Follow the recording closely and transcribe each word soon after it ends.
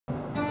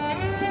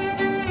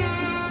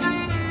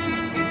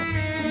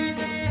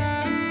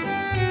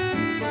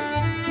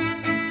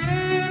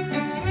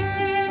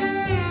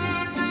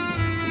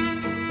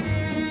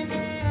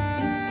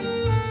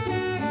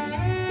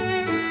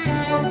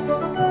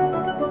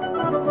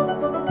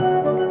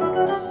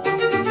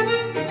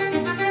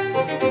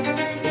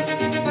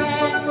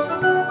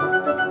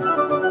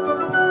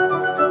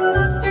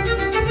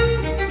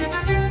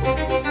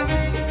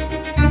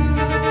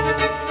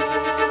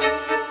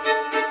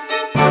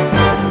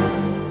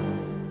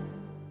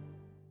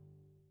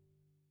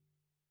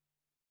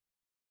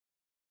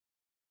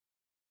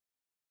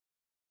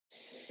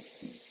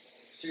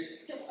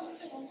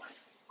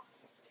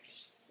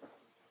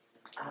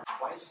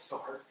Why is this so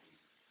hard for you?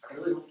 I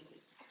really don't get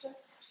it. I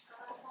just got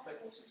out of that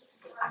relationship.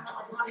 I'm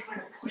not trying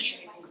to push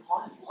anything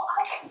upon you. Well,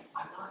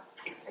 I'm not.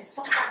 It's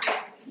not that big of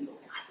a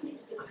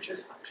deal. I'm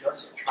just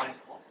trying to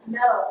help.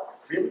 No.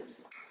 Really?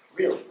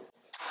 Really?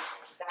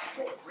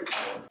 Exactly. Really? I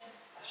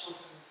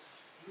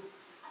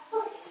saw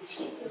it.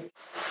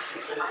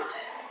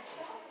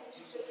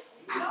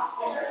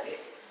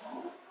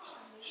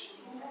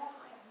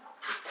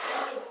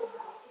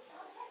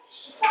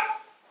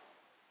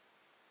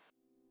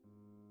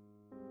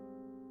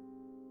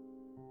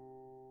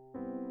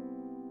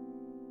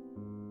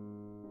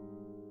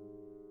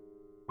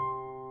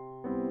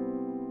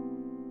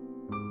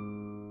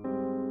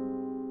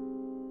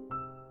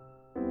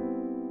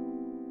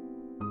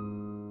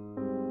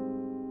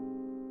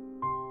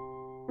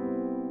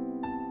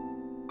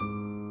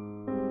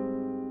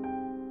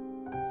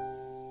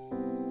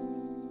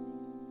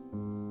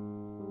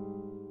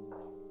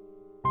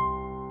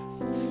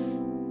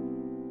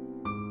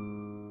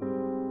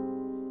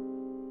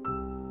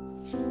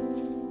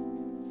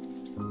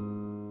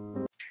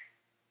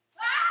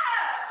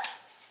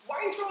 Why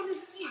are you throwing this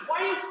at me? Why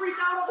do you freak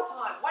out all the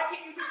time? Why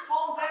can't you just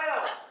calm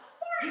down?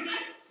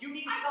 You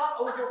need to stop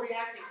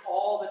overreacting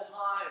all the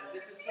time.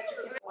 This is such a...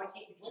 Why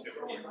can't you just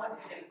go in on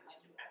things?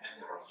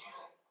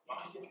 I'm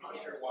not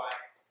sure why.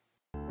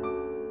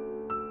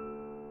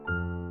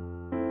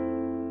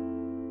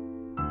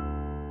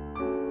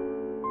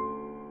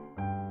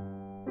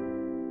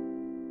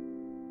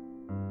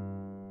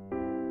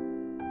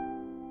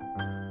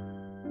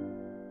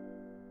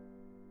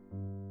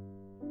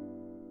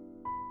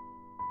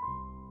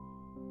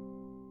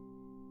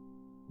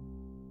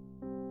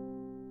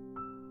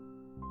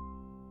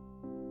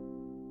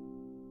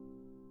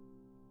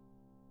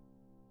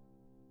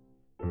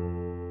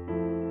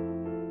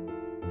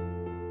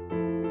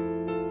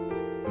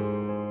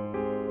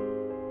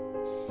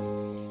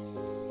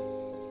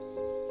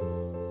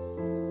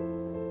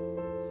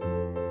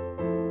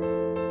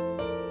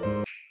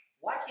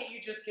 Why can't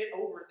you just get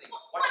over things?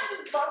 Why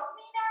can't You love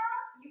me now?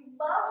 You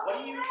love What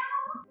do me you... now?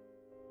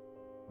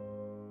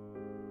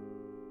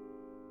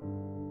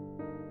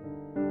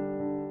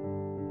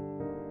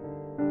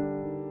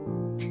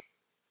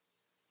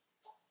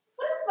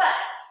 What is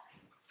that?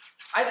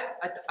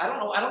 I don't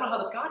know. I don't know how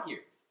this got here.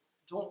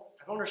 I don't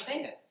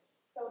understand it.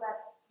 So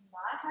that's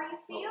not how you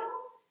feel?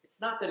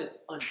 It's not that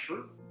it's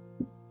untrue.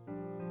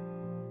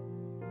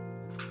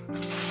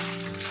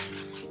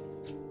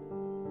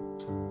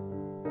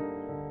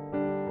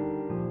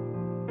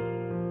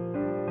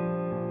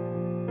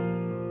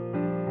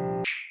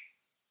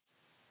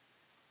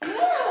 I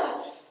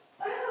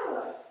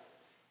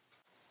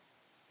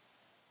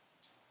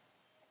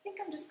think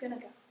I'm just gonna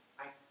go.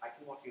 I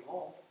can walk you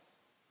home.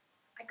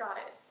 I got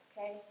it,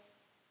 okay?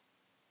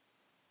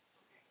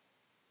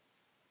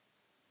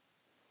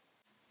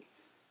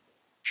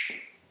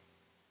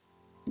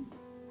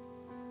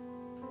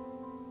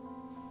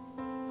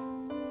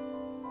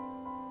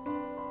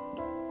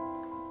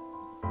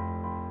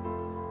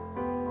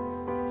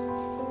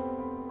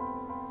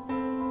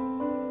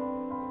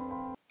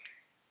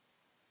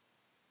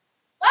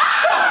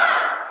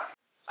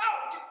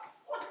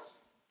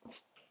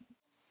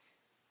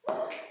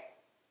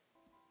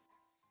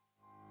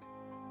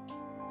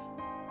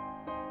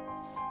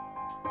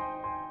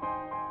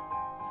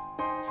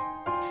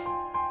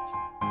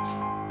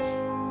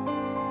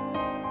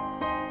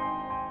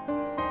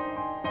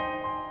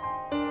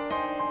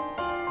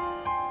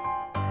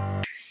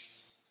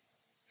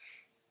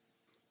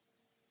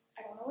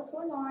 I don't know what's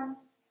going on,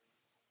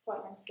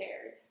 but I'm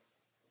scared.